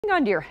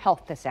On to your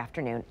health this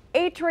afternoon.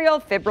 Atrial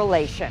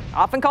fibrillation,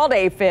 often called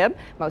AFib,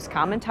 most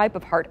common type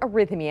of heart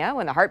arrhythmia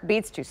when the heart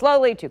beats too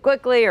slowly, too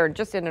quickly, or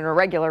just in an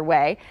irregular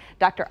way.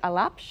 Dr.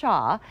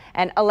 Shah,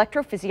 an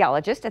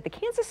electrophysiologist at the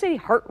Kansas City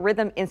Heart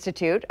Rhythm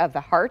Institute of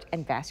the Heart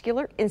and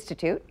Vascular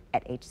Institute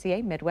at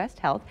HCA Midwest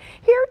Health,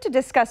 here to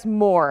discuss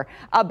more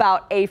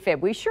about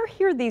AFib. We sure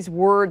hear these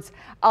words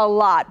a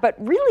lot, but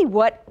really,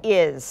 what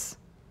is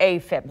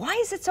AFib? Why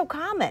is it so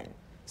common?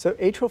 So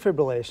atrial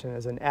fibrillation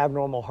is an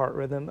abnormal heart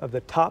rhythm of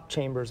the top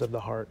chambers of the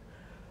heart.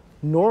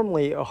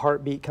 Normally, a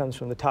heartbeat comes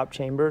from the top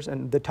chambers,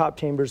 and the top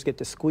chambers get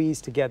to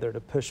squeeze together to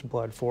push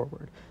blood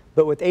forward.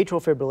 But with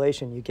atrial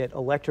fibrillation, you get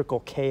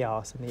electrical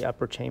chaos in the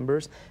upper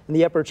chambers, and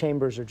the upper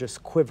chambers are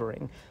just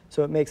quivering.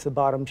 So it makes the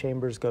bottom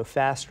chambers go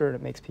faster, and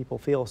it makes people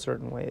feel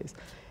certain ways.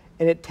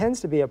 And it tends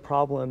to be a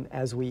problem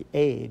as we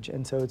age,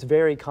 and so it's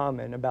very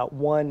common. About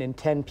 1 in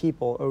 10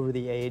 people over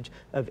the age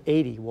of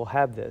 80 will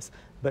have this.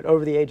 But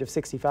over the age of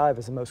 65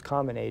 is the most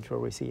common age where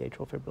we see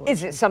atrial fibrillation.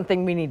 Is it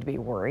something we need to be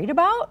worried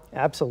about?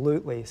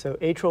 Absolutely. So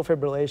atrial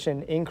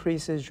fibrillation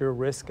increases your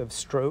risk of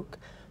stroke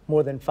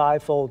more than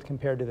 5-fold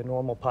compared to the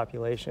normal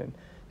population.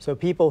 So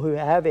people who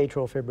have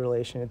atrial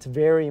fibrillation, it's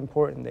very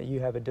important that you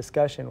have a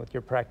discussion with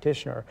your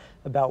practitioner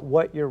about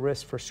what your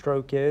risk for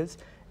stroke is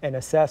and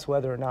assess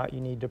whether or not you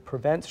need to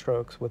prevent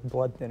strokes with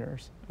blood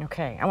thinners.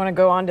 Okay, I want to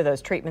go on to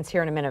those treatments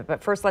here in a minute,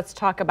 but first let's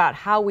talk about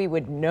how we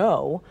would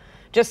know,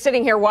 just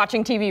sitting here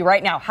watching TV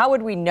right now, how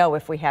would we know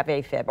if we have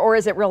AFib, or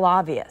is it real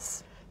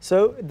obvious?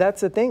 So that's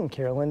the thing,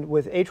 Carolyn.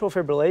 With atrial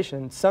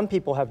fibrillation, some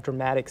people have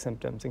dramatic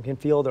symptoms and can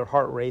feel their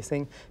heart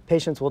racing.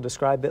 Patients will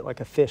describe it like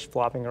a fish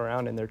flopping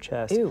around in their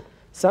chest. Ew.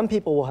 Some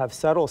people will have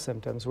subtle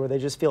symptoms where they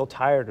just feel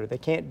tired or they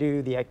can't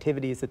do the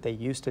activities that they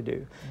used to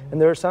do. And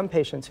there are some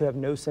patients who have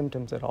no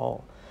symptoms at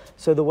all.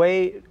 So the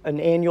way an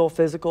annual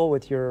physical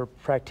with your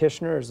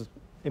practitioner is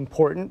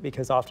important,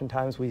 because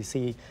oftentimes we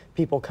see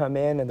people come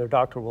in and their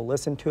doctor will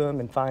listen to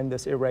them and find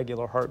this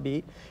irregular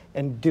heartbeat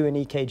and do an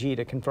EKG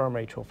to confirm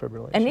atrial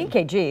fibrillation. An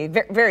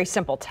EKG, very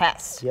simple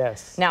test.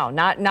 Yes. Now,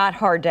 not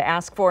hard to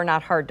ask for,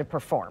 not hard to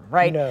perform,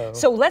 right? No.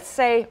 So let's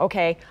say,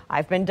 okay,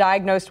 I've been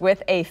diagnosed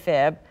with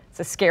AFib. It's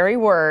a scary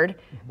word.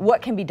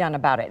 What can be done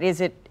about it?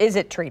 Is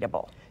it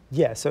treatable?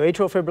 Yes, so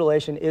atrial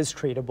fibrillation is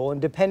treatable,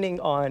 and depending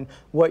on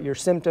what your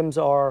symptoms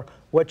are,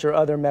 what your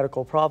other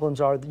medical problems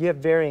are, you have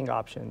varying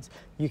options.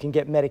 You can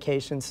get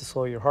medications to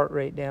slow your heart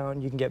rate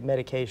down, you can get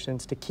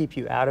medications to keep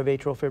you out of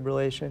atrial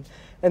fibrillation,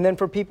 and then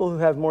for people who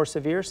have more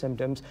severe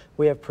symptoms,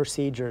 we have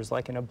procedures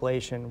like an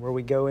ablation where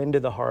we go into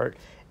the heart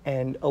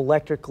and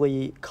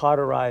electrically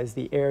cauterize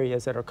the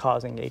areas that are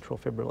causing atrial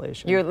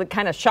fibrillation. You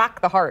kind of shock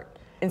the heart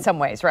in some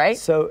ways, right?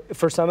 So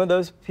for some of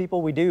those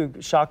people, we do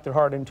shock their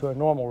heart into a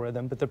normal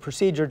rhythm, but the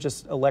procedure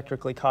just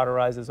electrically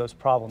cauterizes those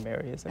problem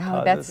areas.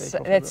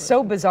 That's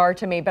so bizarre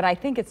to me, but I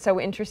think it's so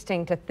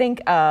interesting to think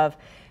of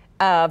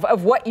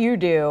what you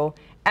do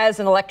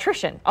as an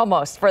electrician,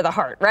 almost, for the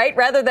heart, right?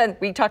 Rather than,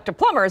 we talk to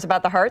plumbers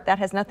about the heart, that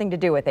has nothing to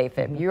do with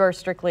AFib. You are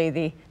strictly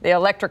the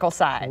electrical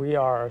side. We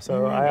are.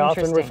 So I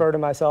often refer to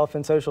myself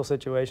in social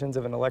situations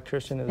of an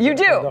electrician as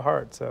the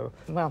heart. So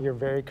well, you're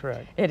very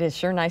correct. It is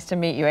sure nice to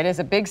meet you. It is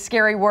a big,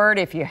 scary word.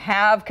 If you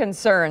have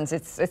concerns,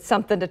 it's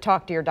something to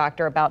talk to your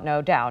doctor about,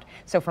 no doubt.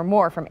 So for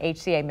more from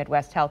HCA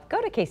Midwest Health,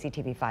 go to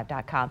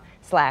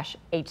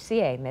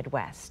kctv5.com/HCA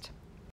Midwest.